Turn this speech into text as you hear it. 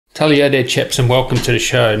Tally-ho there, chaps, and welcome to the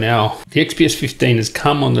show. Now, the XPS 15 has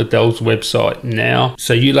come on the Dell's website now,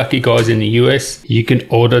 so you lucky guys in the US, you can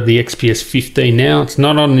order the XPS 15 now. It's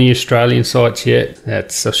not on the Australian sites yet.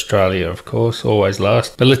 That's Australia, of course, always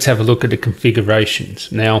last. But let's have a look at the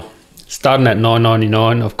configurations. Now, starting at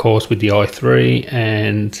 $999, of course, with the i3,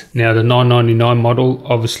 and now the $999 model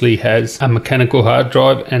obviously has a mechanical hard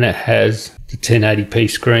drive and it has the 1080p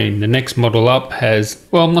screen. The next model up has,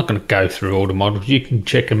 well, I'm not going to go through all the models, you can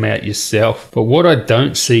check them out yourself, but what I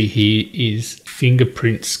don't see here is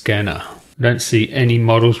fingerprint scanner. I don't see any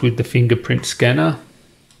models with the fingerprint scanner.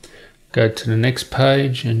 Go to the next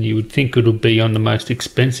page and you would think it'll be on the most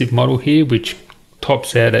expensive model here, which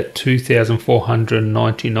tops out at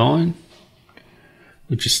 $2,499,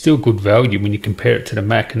 which is still good value when you compare it to the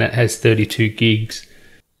Mac, and that has 32 gigs.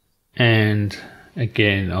 And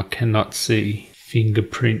again, I cannot see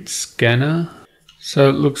fingerprint scanner. So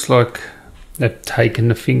it looks like they've taken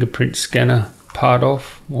the fingerprint scanner part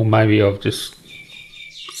off, or maybe I've just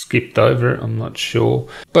skipped over it, I'm not sure.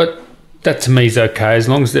 But that to me is okay, as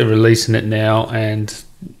long as they're releasing it now and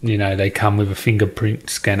you know they come with a fingerprint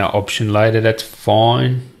scanner option later, that's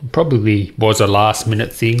fine. Probably was a last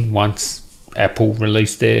minute thing once Apple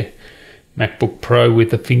released their MacBook Pro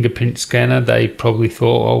with a fingerprint scanner. They probably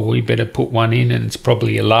thought, oh, we better put one in, and it's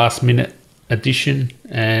probably a last minute addition,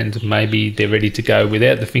 and maybe they're ready to go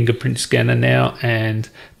without the fingerprint scanner now and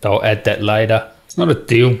they'll add that later. It's not a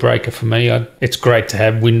deal breaker for me. It's great to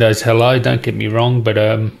have Windows Hello, don't get me wrong, but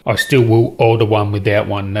I still will order one without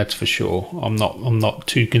one, that's for sure. I'm not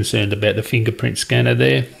too concerned about the fingerprint scanner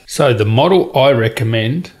there. So the model I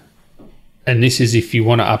recommend, and this is if you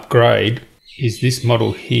want to upgrade, is this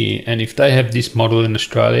model here. And if they have this model in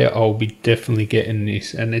Australia, I'll be definitely getting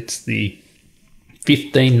this, and it's the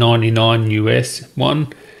 $1599 US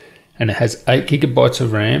one, and it has 8 gigabytes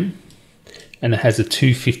of RAM and it has a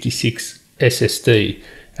 256 SSD,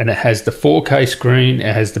 and it has the 4K screen,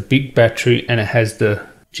 it has the big battery, and it has the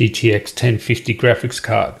GTX 1050 graphics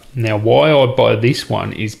card. Now why I buy this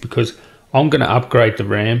one is because I'm going to upgrade the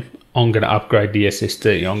RAM, I'm going to upgrade the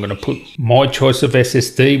SSD. I'm going to put my choice of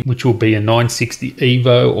SSD, which will be a 960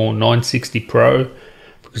 Evo or 960 Pro,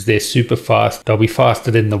 because they're super fast. They'll be faster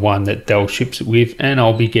than the one that Dell ships it with, and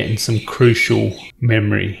I'll be getting some crucial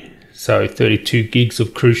memory. So 32 gigs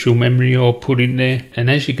of crucial memory I'll put in there. And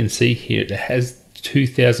as you can see here, it has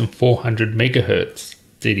 2400 megahertz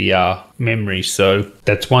DDR memory. So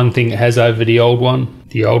that's one thing it has over the old one.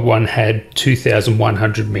 The old one had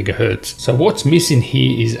 2100 megahertz. So what's missing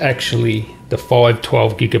here is actually the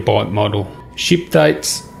 512 gigabyte model. Ship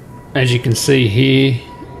dates, as you can see here,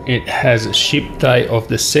 it has a ship date of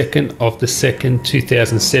the 2nd of the 2nd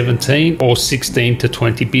 2017, or 16 to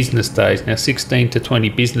 20 business days. Now 16 to 20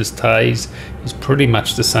 business days is pretty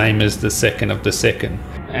much the same as the 2nd of the 2nd,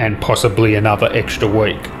 and possibly another extra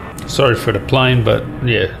week. Sorry for the plane, but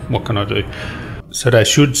yeah, what can I do? So they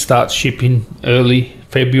should start shipping early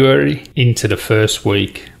February into the first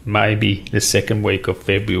week, maybe the 2nd week of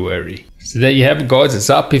February. So there you have it, guys. It's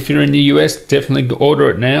up. If you're in the US, definitely order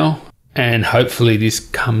it now. And hopefully this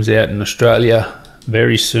comes out in Australia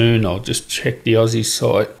very soon. I'll just check the Aussie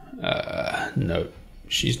site. No,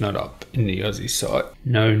 she's not up in the Aussie site.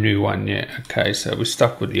 No new one yet. Okay, so we're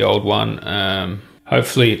stuck with the old one.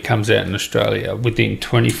 Hopefully it comes out in Australia within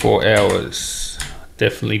 24 hours.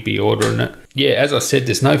 Definitely be ordering it. Yeah, as I said,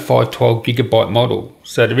 there's no 512 gigabyte model.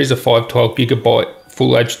 So there is a 512 gigabyte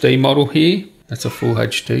full HD model here. That's a full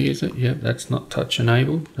HD, is it? Yeah, that's not touch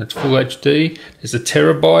enabled. That's full HD. There's a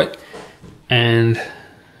terabyte and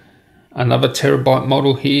another terabyte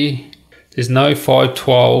model here. There's no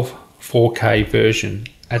 512 4K version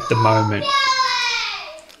at the moment.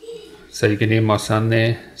 So you can hear my son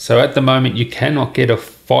there. So at the moment you cannot get a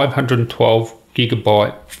 512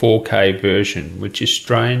 gigabyte 4K version, which is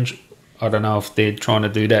strange. I don't know if they're trying to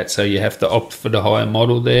do that, so you have to opt for the higher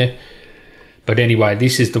model there. But anyway,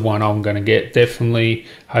 this is the one I'm going to get, definitely.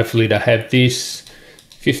 Hopefully they have this.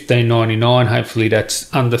 $15.99, hopefully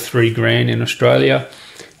that's under $3,000 in Australia.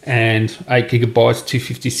 And 8 gigabytes,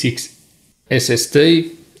 256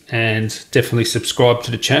 SSD. And definitely subscribe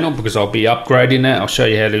to the channel because I'll be upgrading that. I'll show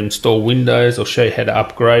you how to install Windows. I'll show you how to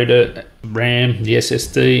upgrade it, RAM, the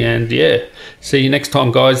SSD, and yeah. See you next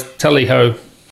time, guys. Tally-ho.